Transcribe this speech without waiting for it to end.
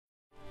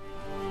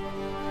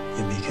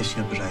You make us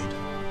your bride.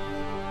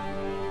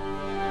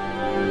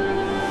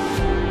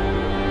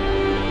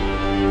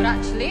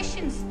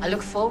 Congratulations. I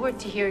look forward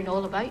to hearing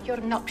all about your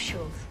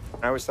nuptials.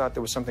 I always thought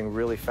there was something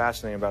really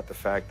fascinating about the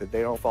fact that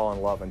they don't fall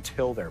in love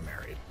until they're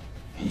married.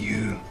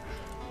 You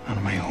are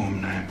my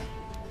home now.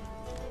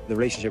 The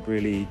relationship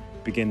really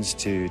begins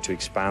to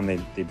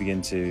expand. They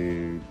begin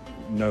to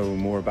know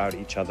more about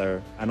each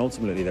other, and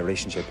ultimately their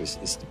relationship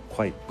is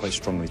quite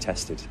strongly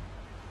tested.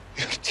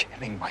 You're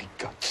tearing my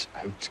guts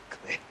out,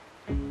 Clay.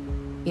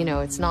 You know,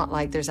 it's not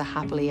like there's a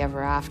happily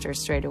ever after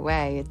straight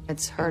away.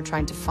 It's her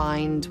trying to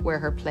find where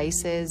her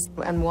place is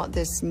and what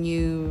this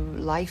new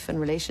life and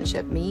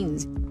relationship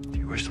means. Do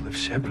you wish to live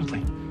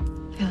separately?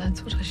 Yeah,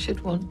 that's what I should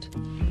want.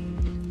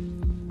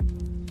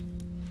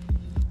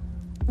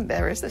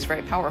 There is this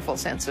very powerful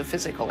sense of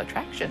physical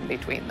attraction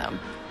between them.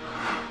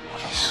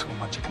 There's so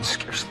much I can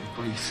scarcely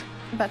breathe.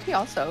 But he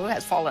also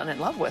has fallen in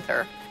love with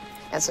her.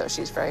 And so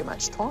she's very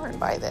much torn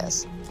by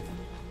this.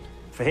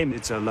 For him,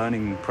 it's a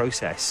learning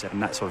process,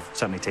 and that sort of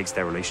certainly takes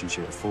their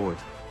relationship forward.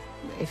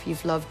 If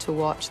you've loved to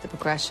watch the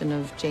progression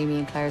of Jamie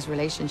and Claire's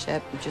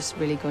relationship, you're just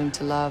really going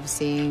to love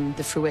seeing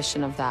the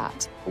fruition of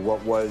that.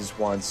 What was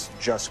once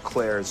just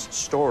Claire's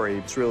story,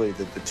 it's really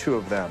the two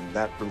of them.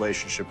 That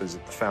relationship is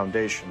at the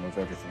foundation of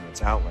everything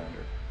that's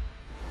Outlander.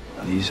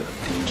 These are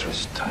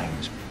dangerous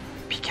times.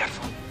 Be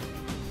careful.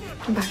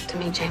 Come back to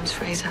me, James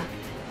Fraser.